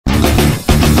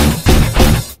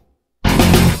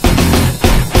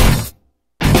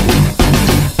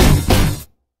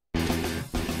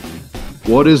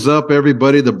What is up,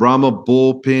 everybody? The Brahma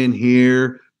Bullpen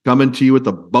here, coming to you with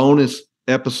a bonus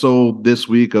episode this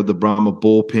week of the Brahma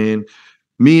Bullpen.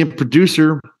 Me and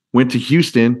producer went to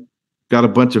Houston, got a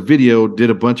bunch of video, did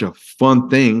a bunch of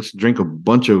fun things, drank a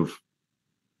bunch of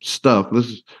stuff.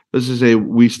 Let's just say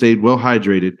we stayed well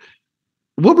hydrated.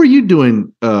 What were you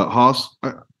doing, Haas?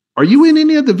 Are you in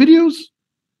any of the videos?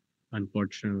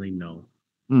 Unfortunately, no.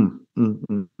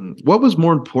 What was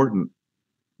more important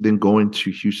than going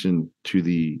to Houston to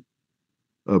the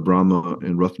Brahma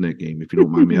and Roughneck game, if you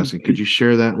don't mind me asking? Could you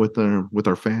share that with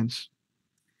our fans?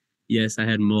 Yes, I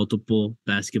had multiple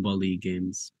basketball league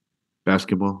games.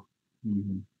 Basketball?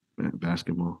 Mm-hmm.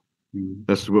 Basketball. Mm-hmm.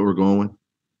 That's what we're going with?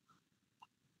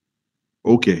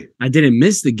 Okay. I didn't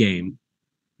miss the game.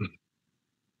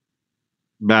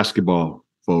 Basketball,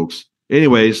 folks.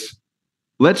 Anyways,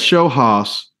 let's show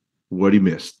Haas what he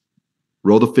missed.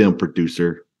 Roll the film,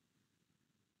 producer.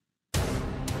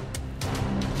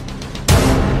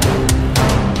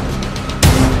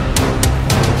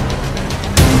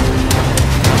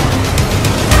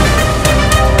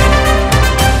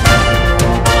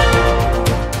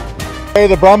 Hey,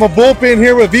 the Brahma Bullpen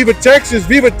here with Viva Texas.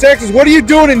 Viva Texas, what are you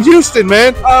doing in Houston,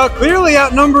 man? Clearly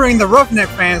outnumbering the Roughneck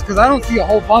fans because I don't see a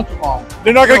whole bunch of them.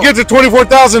 They're not going to get to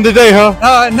 24,000 today,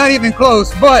 huh? Not even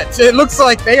close, but it looks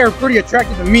like they are pretty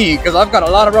attracted to me because I've got a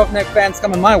lot of Roughneck fans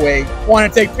coming my way wanting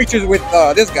to take pictures with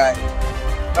this guy.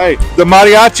 Hey, the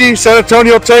Mariachi San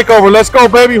Antonio takeover. Let's go,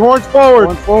 baby. Horns forward.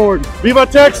 Horns forward. Viva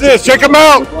Texas. Check them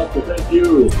out. Thank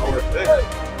you.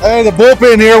 Hey, the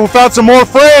Bullpen here. We found some more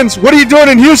friends. What are you doing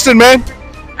in Houston, man?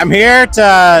 I'm here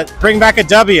to bring back a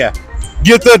W.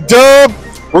 Get the dub.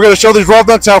 We're going to show these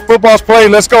Roughnecks how football's played.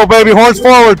 Let's go, baby. Horns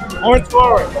forward. Horns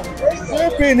forward.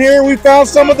 Bullpen here. We found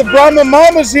some of the Brahma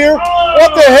Mammas here.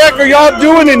 What the heck are y'all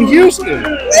doing in Houston? We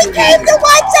came to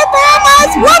watch the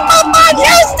Brahmas whoop up on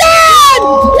Houston! Woo!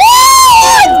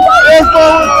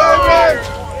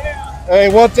 Hey,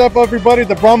 what's up, everybody?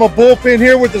 The Brahma Bullpen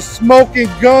here with the Smokin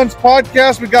Gunz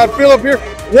podcast. We got Philip here.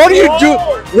 What are you doing?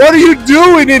 What are you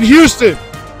doing in Houston?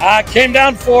 I came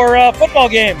down for a football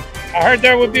game. I heard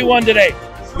there would be one today.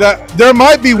 There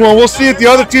might be one. We'll see if the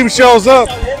other team shows up.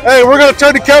 Hey, we're gonna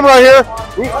turn the camera right here,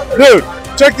 dude.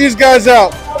 Check these guys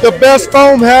out. The best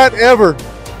foam hat ever.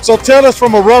 So tell us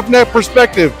from a Roughneck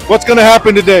perspective, what's gonna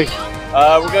happen today?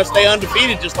 We're going to stay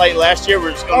undefeated just like last year.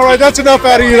 We're just going All right, that's enough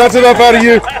out of you. That's enough out of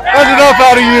you. That's enough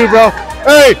out of you, bro.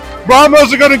 Hey,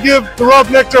 Brahmas are going to give the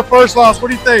Roughnecks their first loss.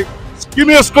 What do you think? Give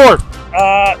me a score.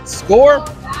 Score?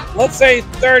 Let's say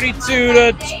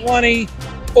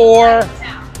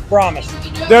 32-24 Brahmas.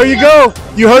 There you go.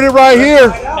 You heard it right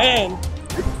here. And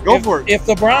Go for it. If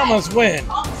the Brahmas win,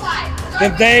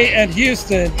 then they and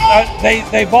Houston,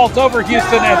 they vault over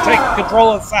Houston and take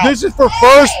control of the South. This is for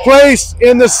first place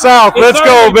in the South. Let's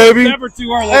go, baby. Never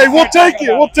too early. Hey, we'll take it.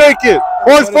 We'll take it.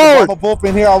 Horns forward.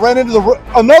 Bullpen here. I ran into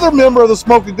another member of the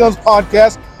Smokin Gunz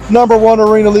podcast, #1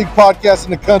 Arena League podcast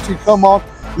in the country. Come on.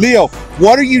 Leo,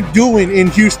 what are you doing in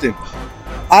Houston?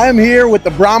 I am here with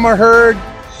the Brahma herd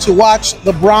to watch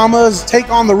the Brahmas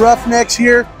take on the Roughnecks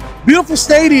here. Beautiful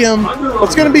stadium.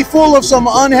 It's going to be full of some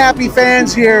unhappy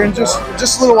fans here in just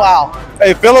a little while.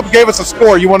 Hey, Philip gave us a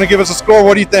score. You want to give us a score?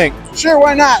 What do you think? Sure,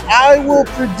 why not? I will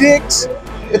predict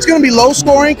it's going to be low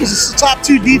scoring because it's the top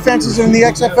two defenses in the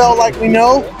XFL like we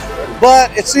know.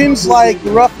 But it seems like the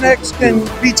Roughnecks can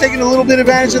be taking a little bit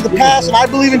advantage of the pass, and I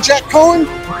believe in Jack Cohen.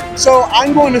 So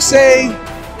I'm going to say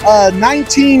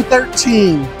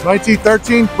 1913.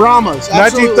 1913? Brahmas.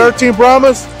 Absolutely. 1913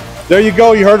 Brahmas? There you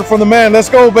go. You heard it from the man. Let's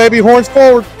go, baby. Horns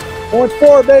forward. Horns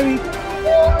forward, baby.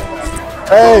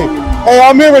 Hey,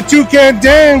 I'm here with Toucan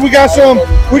Dan. We got some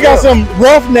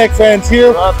Roughneck fans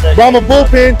here. Brahma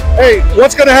Bullpen. Hey,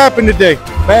 what's going to happen today?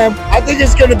 Man, I think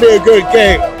it's going to be a good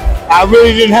game. I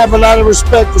really didn't have a lot of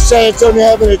respect for San Antonio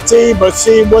having a team, but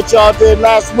seeing what y'all did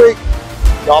last week,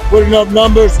 y'all putting up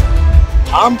numbers,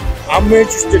 I'm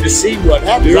interested to see what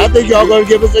happens. I think y'all going to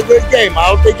give us a good game. I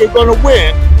don't think you're going to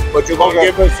win, but you're going to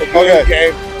give us a good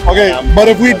game. Okay, but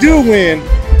if we do win,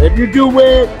 if you do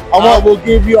win, I will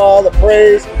give you all the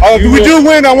praise. If we do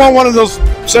win, I want one of those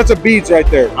sets of beads right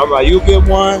there. All right, you get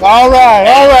one. All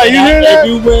right. You hear that?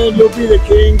 If you win, you'll be the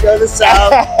king of the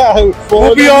South.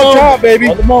 We'll be on top, baby.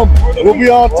 For the moment. We'll be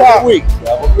on top.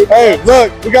 Hey,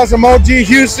 look, we got some OG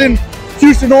Houston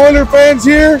Oilers fans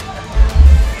here.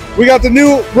 We got the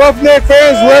new Roughneck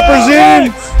fans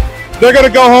representing. They're going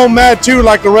to go home mad too,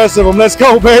 like the rest of them. Let's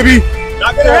go, baby.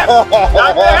 Not going to happen.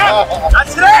 Not going to happen. Not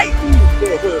today.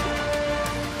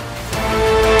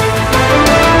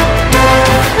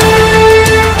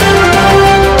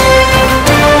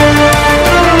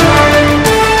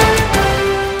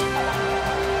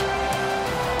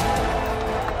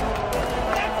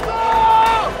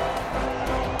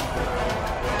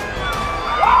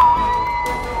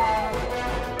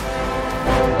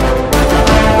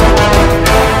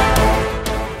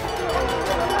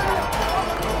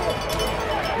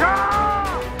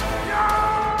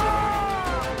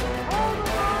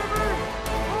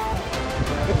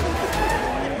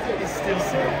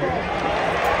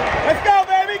 Let's go,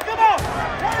 baby. Come on.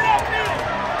 Hurry up, man.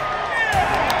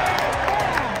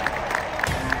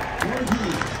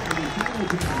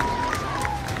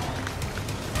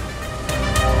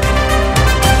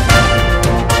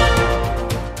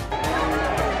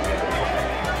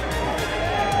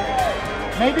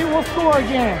 Maybe we'll score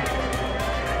again.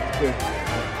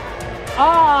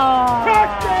 Ah!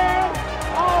 Touchdown!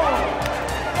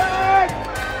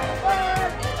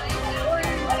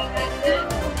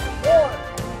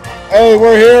 Hey,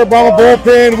 we're here, Brahma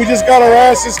Bullpen. We just got our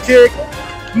asses kicked.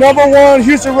 Number one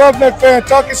Houston Roughneck fan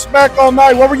talking smack all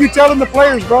night. What were you telling the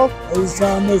players, bro? I was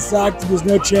telling them they sucked. There's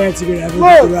no chance you're going to ever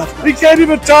Look, beat the Roughnecks. he can't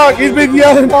even talk. He's been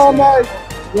yelling all night.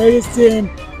 Greatest team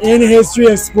in the history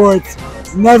of sports.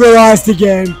 Never lost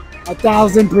again.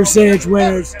 1,000%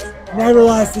 winners. Never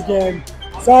lost again.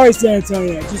 Sorry, San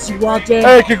Antonio. Just you walked in.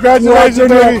 Hey, congratulations,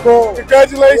 baby.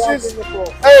 Congratulations.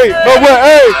 Hey, but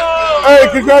hey,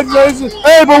 congratulations.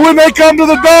 Hey, but when they come to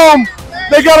the dome,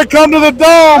 they got to come to the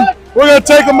dome. We're going to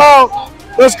take them out.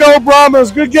 Let's go,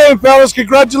 Brahmas. Good game, fellas.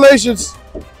 Congratulations.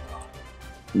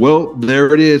 Well,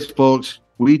 there it is, folks.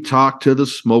 We talked to the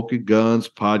Smokin Gunz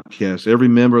podcast. Every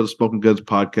member of the Smokin Gunz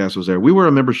podcast was there. We were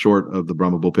a member short of the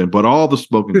Brahma Bullpen, but all the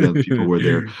Smokin Gunz people were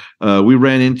there. We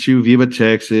ran into Viva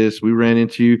Texas. We ran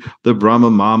into the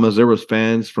Brahma Mammas. There was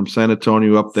fans from San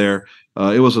Antonio up there.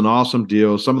 It was an awesome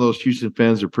deal. Some of those Houston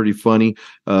fans are pretty funny.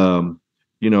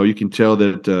 You can tell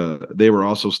that they were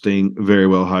also staying very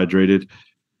well hydrated.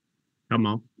 Come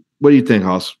on. What do you think,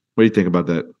 Haas? What do you think about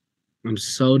that? I'm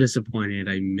so disappointed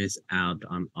I missed out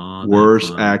on all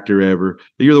worst actor ever.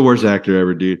 You're the worst actor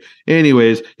ever, dude.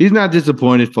 Anyways, he's not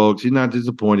disappointed, folks. He's not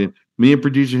disappointed. Me and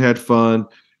producer had fun.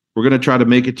 We're going to try to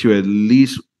make it to at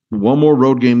least one more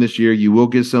road game this year. You will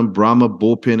get some Brahma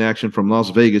Bullpen action from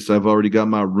Las Vegas. I've already got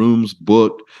my rooms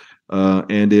booked.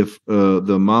 And if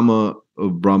the mama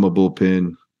of Brahma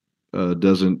Bullpen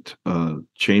doesn't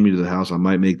chain me to the house, I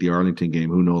might make the Arlington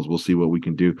game. Who knows? We'll see what we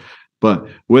can do. But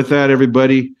with that,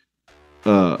 everybody,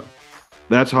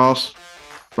 that's Haas.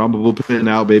 Brahma Bullpen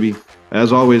out, baby.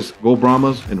 As always, go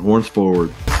Brahmas and horns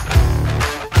forward.